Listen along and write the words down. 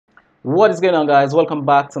What is going on, guys? Welcome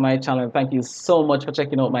back to my channel. Thank you so much for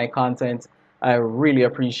checking out my content. I really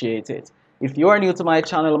appreciate it. If you are new to my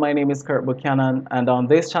channel, my name is Kirk Buchanan, and on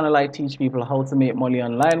this channel I teach people how to make money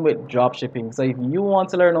online with dropshipping. So if you want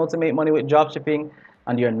to learn how to make money with dropshipping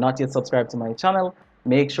and you're not yet subscribed to my channel,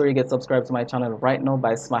 make sure you get subscribed to my channel right now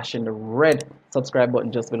by smashing the red subscribe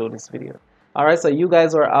button just below this video. Alright, so you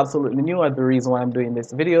guys are absolutely new are the reason why I'm doing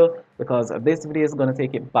this video, because this video is going to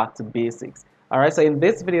take it back to basics. Alright, so in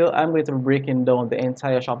this video, I'm going to be breaking down the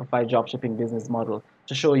entire Shopify dropshipping business model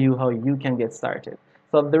to show you how you can get started.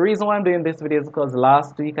 So the reason why I'm doing this video is because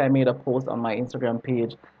last week I made a post on my Instagram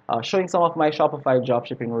page showing some of my Shopify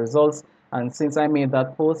dropshipping results. And since I made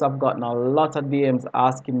that post, I've gotten a lot of DMs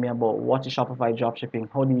asking me about what is Shopify dropshipping,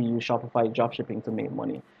 how do you use Shopify dropshipping to make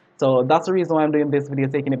money. So that's the reason why I'm doing this video,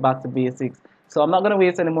 taking it back to basics. So I'm not going to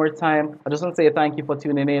waste any more time. I just want to say thank you for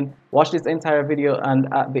tuning in. Watch this entire video, and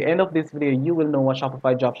at the end of this video, you will know what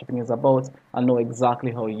Shopify dropshipping is about and know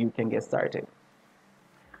exactly how you can get started.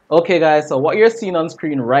 Okay, guys, so what you're seeing on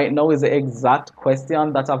screen right now is the exact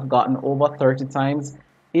question that I've gotten over 30 times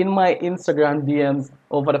in my Instagram DMs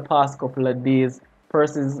over the past couple of days.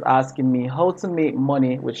 Persons asking me how to make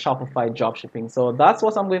money with Shopify dropshipping. So that's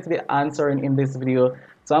what I'm going to be answering in this video.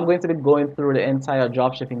 So I'm going to be going through the entire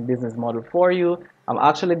dropshipping business model for you. I'm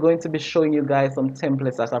actually going to be showing you guys some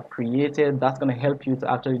templates that I've created that's going to help you to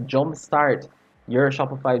actually jumpstart your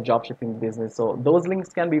Shopify dropshipping business. So those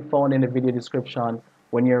links can be found in the video description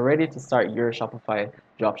when you're ready to start your Shopify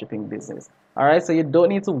dropshipping business. Alright, so you don't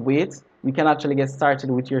need to wait. You can actually get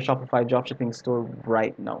started with your Shopify dropshipping store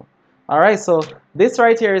right now. Alright, so this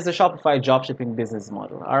right here is the Shopify dropshipping business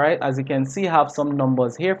model. Alright, as you can see, I have some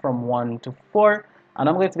numbers here from 1 to 4, and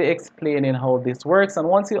I'm going to be explaining how this works. And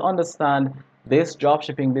once you understand this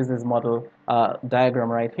dropshipping business model diagram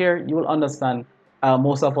right here, you will understand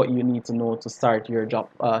most of what you need to know to start your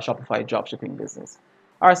Shopify dropshipping business.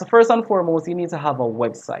 Alright, so first and foremost, you need to have a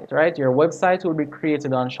website, right? Your website will be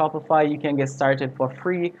created on Shopify. You can get started for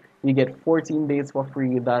free. You get 14 days for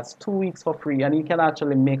free. That's 2 weeks for free, and you can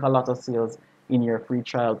actually make a lot of sales in your free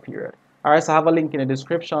trial period. Alright, so I have a link in the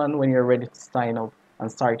description when you're ready to sign up and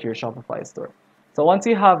start your Shopify store. So once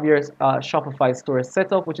you have your Shopify store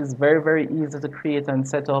set up, which is very, very easy to create and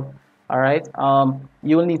set up, alright,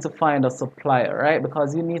 you will need to find a supplier, right?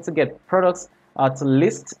 Because you need to get products to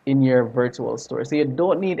list in your virtual store. So you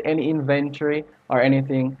don't need any inventory or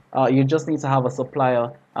anything. You just need to have a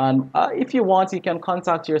supplier. And if you want, you can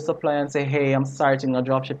contact your supplier and say, hey, I'm starting a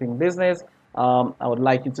dropshipping business. I would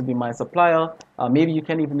like you to be my supplier. Maybe you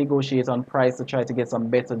can even negotiate on price to try to get some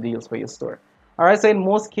better deals for your store. Alright, so in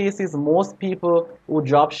most cases, most people who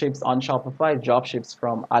dropships on Shopify dropships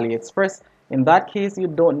from AliExpress. In that case, you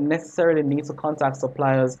don't necessarily need to contact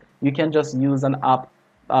suppliers. You can just use an app.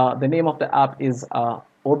 The name of the app is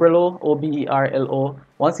Oberlo, Oberlo.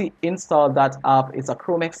 Once you install that app, it's a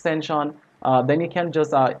Chrome extension. Then you can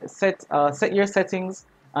just set your settings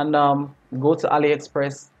and go to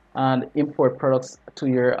AliExpress and import products to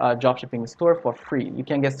your dropshipping store for free. You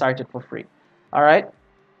can get started for free. All right.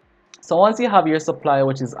 So once you have your supplier,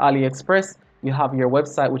 which is AliExpress, you have your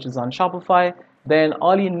website, which is on Shopify, then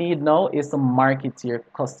all you need now is to market to your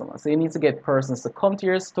customers. So you need to get persons to come to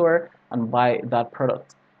your store and buy that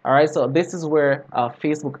product. All right, so this is where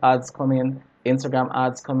Facebook ads come in, Instagram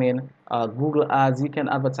ads come in, Google ads. You can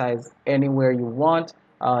advertise anywhere you want.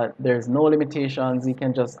 There's no limitations. You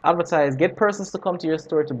can just advertise, get persons to come to your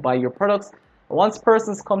store to buy your products. Once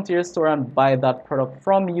persons come to your store and buy that product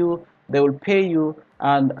from you, they will pay you,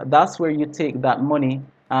 and that's where you take that money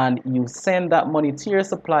and you send that money to your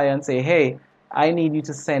supplier and say, hey, I need you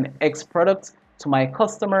to send X product to my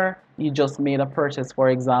customer. You just made a purchase, for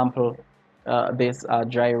example, this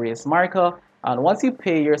dry erase marker, and once you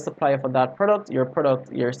pay your supplier for that product,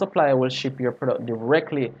 your supplier will ship your product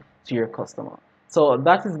directly to your customer. So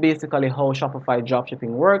that is basically how Shopify dropshipping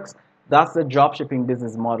works. That's the dropshipping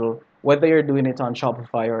business model. Whether you're doing it on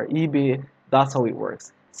Shopify or eBay, that's how it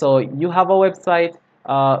works. So you have a website,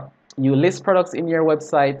 you list products in your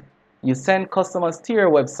website, you send customers to your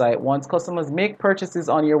website. Once customers make purchases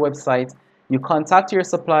on your website, you contact your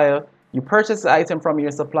supplier, you purchase the item from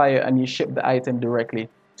your supplier, and you ship the item directly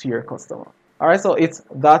to your customer. All right, so it's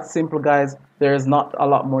that simple, guys. There's not a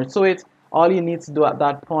lot more to it. All you need to do at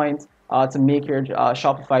that point to make your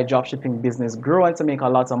Shopify dropshipping business grow and to make a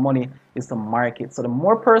lot of money is to market. So the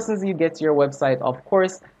more persons you get to your website, of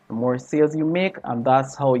course, the more sales you make, and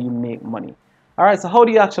that's how you make money. All right, so how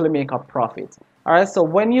do you actually make a profit? All right, so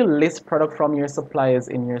when you list product from your suppliers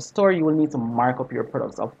in your store, you will need to mark up your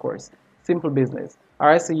products, of course. Simple business. All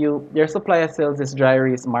right, so your supplier sells this dry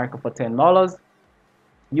erase marker for $10.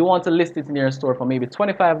 You want to list it in your store for maybe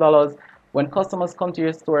 $25. When customers come to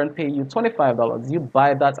your store and pay you $25, you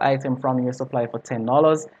buy that item from your supplier for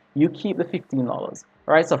 $10. You keep the $15. All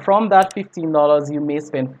right, so from that $15, you may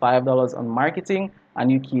spend $5 on marketing and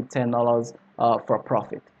you keep $10 for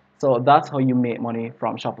profit. So that's how you make money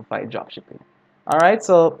from Shopify dropshipping. All right,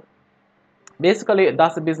 so basically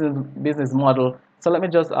that's the business model. So let me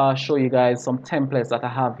just show you guys some templates that I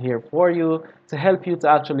have here for you to help you to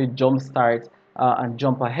actually jumpstart and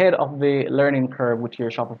jump ahead of the learning curve with your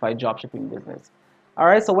Shopify dropshipping business. All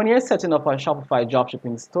right, so when you're setting up a Shopify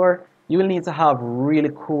dropshipping store, you will need to have really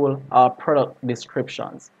cool product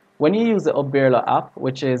descriptions. When you use the Oberlo app,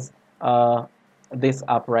 which is this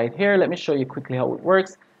app right here, let me show you quickly how it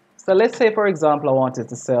works. So let's say, for example, I wanted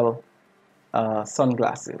to sell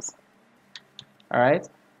sunglasses. All right,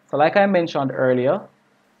 so like I mentioned earlier,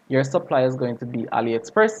 your supplier is going to be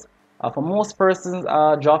AliExpress. For most persons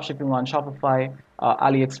drop shipping on Shopify,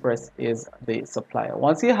 AliExpress is the supplier.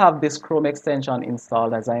 Once you have this Chrome extension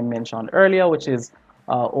installed, as I mentioned earlier, which is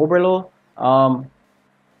Oberlo,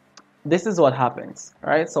 this is what happens.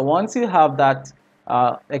 Right? So once you have that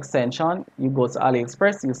extension, you go to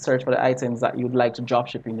AliExpress, you search for the items that you'd like to drop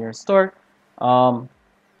ship in your store.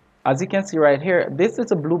 As you can see right here, this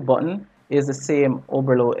little blue button is the same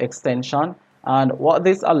Oberlo extension. And what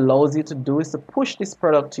this allows you to do is to push this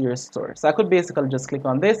product to your store. So I could basically just click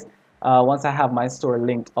on this. Once I have my store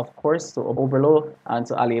linked, of course, to Oberlo and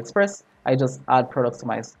to AliExpress, I just add products to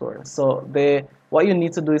my store. So what you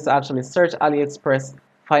need to do is to actually search AliExpress,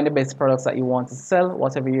 find the best products that you want to sell,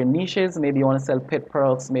 whatever your niche is. Maybe you want to sell pet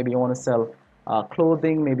products, maybe you want to sell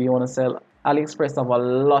clothing, maybe you want to sell. AliExpress have a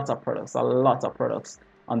lot of products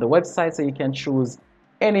on the website, so you can choose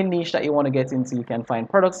any niche that you want to get into. You can find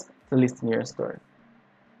products to list in your store.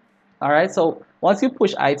 All right, so once you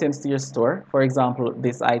push items to your store, for example,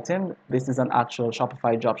 this item, this is an actual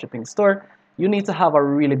Shopify dropshipping store, you need to have a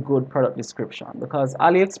really good product description, because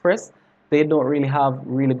AliExpress, they don't really have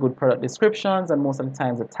really good product descriptions, and most of the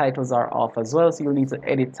times the titles are off as well. So you'll need to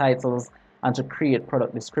edit titles and to create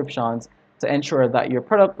product descriptions to ensure that your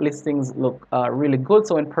product listings look really good.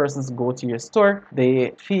 So when persons go to your store,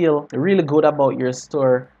 they feel really good about your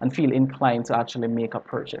store and feel inclined to actually make a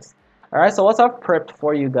purchase. All right, so what I've prepped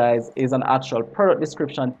for you guys is an actual product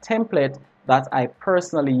description template that I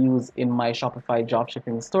personally use in my Shopify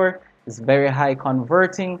dropshipping store. It's very high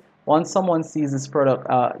converting. Once someone sees this product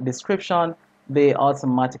description, they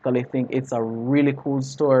automatically think it's a really cool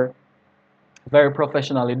store, very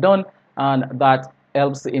professionally done, and that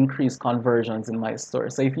helps to increase conversions in my store.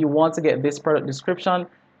 So if you want to get this product description,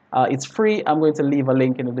 it's free. I'm going to leave a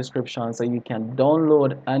link in the description so you can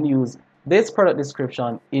download and use this product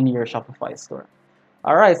description in your Shopify store.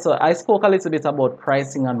 All right, so I spoke a little bit about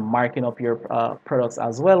pricing and marking up your products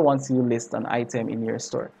as well once you list an item in your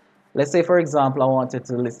store. Let's say, for example, I wanted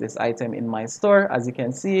to list this item in my store. As you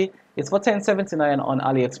can see, it's for $10.79 on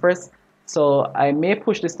AliExpress. So I may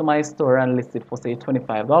push this to my store and list it for, say,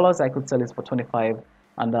 $25. I could sell it for $25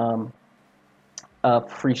 and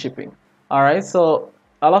free shipping. All right, so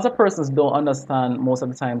a lot of persons don't understand most of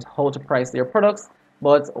the times how to price their products.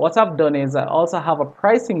 But what I've done is I also have a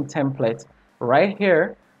pricing template right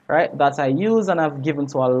here, right, that I use and I've given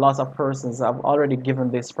to a lot of persons. I've already given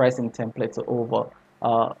this pricing template to over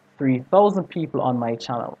 3,000 people on my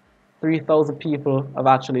channel. 3,000 people have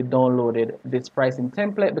actually downloaded this pricing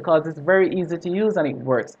template because it's very easy to use and it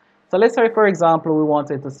works. So let's say, for example, we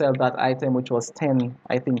wanted to sell that item, which was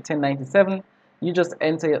 $10.97. You just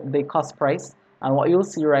enter the cost price, and what you'll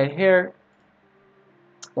see right here,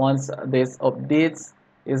 once this updates,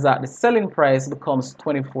 is that the selling price becomes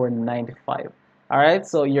 $24.95. All right,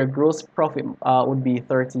 so your gross profit would be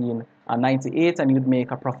 $13.98, and you'd make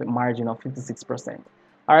a profit margin of 56%.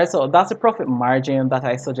 All right, so that's a profit margin that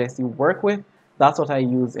I suggest you work with. That's what I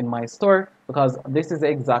use in my store, because this is the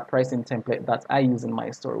exact pricing template that I use in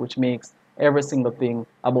my store, which makes every single thing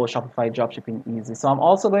about Shopify dropshipping easy. So I'm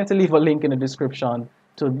also going to leave a link in the description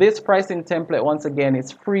to this pricing template. Once again,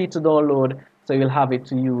 it's free to download, so you'll have it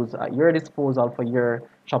to use at your disposal for your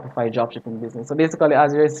Shopify dropshipping business. So basically,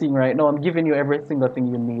 as you're seeing right now, I'm giving you every single thing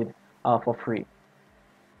you need for free.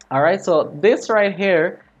 All right, so this right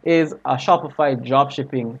here is a Shopify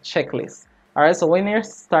dropshipping checklist. All right, so when you're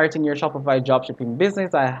starting your Shopify dropshipping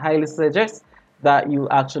business, I highly suggest that you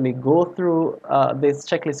actually go through this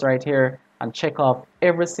checklist right here and check off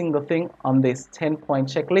every single thing on this 10-point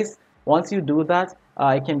checklist. Once you do that,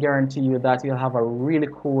 I can guarantee you that you'll have a really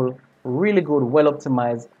cool, really good,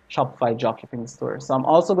 well-optimized Shopify dropshipping store. So I'm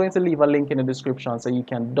also going to leave a link in the description so you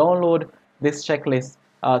can download this checklist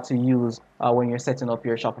to use when you're setting up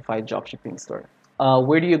your Shopify dropshipping store.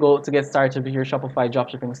 where do you go to get started with your Shopify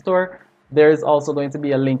dropshipping store? There is also going to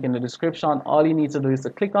be a link in the description. All you need to do is to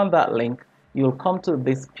click on that link. You'll come to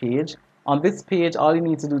this page. On this page, all you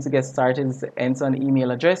need to do to get started is to enter an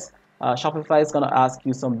email address. Shopify is going to ask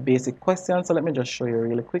you some basic questions. So let me just show you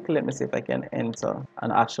really quickly. Let me see if I can enter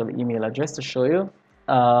an actual email address to show you.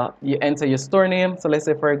 You enter your store name. So let's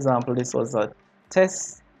say, for example, this was a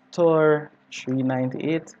test store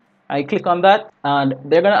 398. I click on that and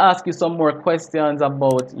they're going to ask you some more questions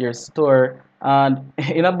about your store. And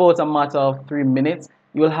in about a matter of 3 minutes,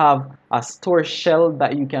 you'll have a store shell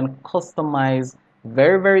that you can customize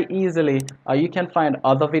very easily. You can find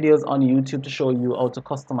other videos on YouTube to show you how to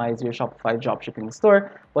customize your Shopify dropshipping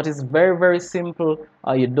store, but it's very simple.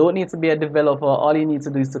 You don't need to be a developer. All you need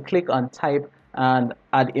to do is to click on type and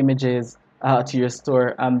add images to your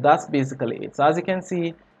store, and that's basically it. So as you can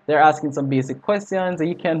see, they're asking some basic questions.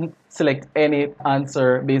 You can select any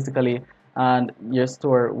answer basically, and your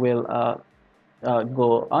store will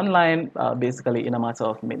go online basically in a matter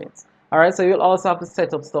of minutes. Alright, so you'll also have to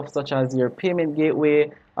set up stuff such as your payment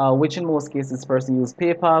gateway, which in most cases person use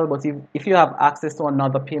PayPal, but if you have access to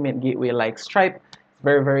another payment gateway like Stripe, it's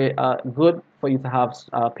very good for you to have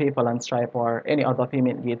PayPal and Stripe or any other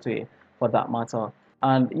payment gateway for that matter.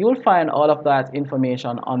 And you will find all of that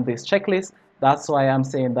information on this checklist. That's why I'm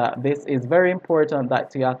saying that this is very important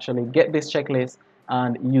that you actually get this checklist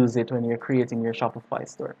and use it when you're creating your Shopify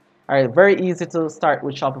store. Alright, very easy to start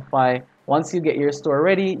with Shopify. Once you get your store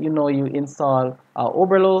ready, you install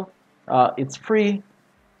Oberlo. It's free.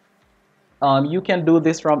 You can do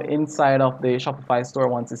this from inside of the Shopify store.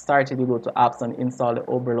 Once it's started, you go to apps and install the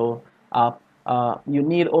Oberlo app. You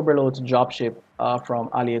need Oberlo to dropship from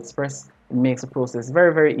AliExpress. It makes the process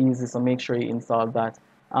very easy, so make sure you install that.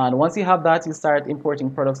 And once you have that, you start importing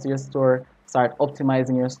products to your store, start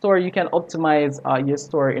optimizing your store. You can optimize your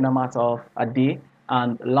store in a matter of a day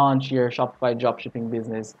and launch your Shopify dropshipping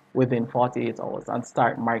business within 48 hours and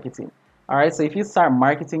start marketing. Alright, so if you start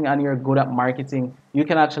marketing and you're good at marketing, you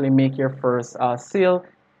can actually make your first sale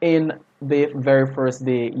in the very first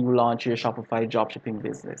day you launch your Shopify dropshipping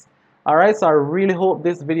business. Alright, so I really hope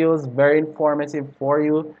this video is very informative for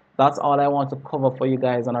you. That's all I want to cover for you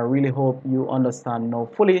guys, and I really hope you understand now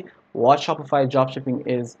fully what Shopify dropshipping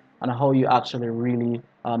is and how you actually really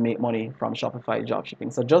make money from Shopify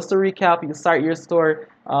dropshipping. So just to recap, you start your store,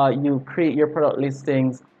 you create your product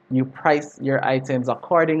listings, you price your items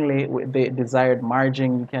accordingly with the desired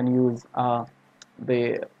margin. You can use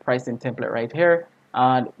the pricing template right here,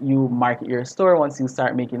 and you market your store. Once you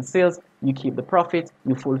start making sales, you keep the profit,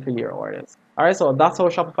 you fulfill your orders. Alright, so that's how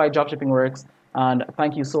Shopify dropshipping works. And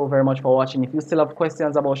thank you so very much for watching. If you still have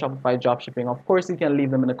questions about Shopify dropshipping, of course you can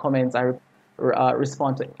leave them in the comments. I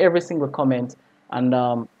respond to every single comment,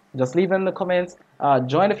 and just leave them in the comments.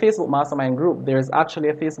 Join the Facebook mastermind group. There's actually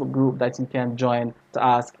a Facebook group that you can join to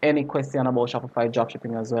ask any question about Shopify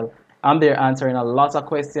dropshipping as well. I'm there answering a lot of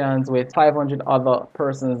questions, with 500 other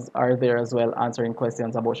persons are there as well answering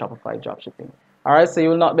questions about Shopify dropshipping. Alright, so you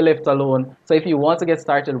will not be left alone. So if you want to get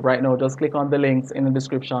started right now, just click on the links in the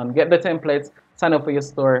description, get the templates, sign up for your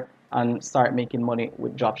store, and start making money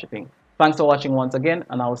with dropshipping. Thanks for watching once again,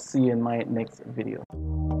 and I'll see you in my next video.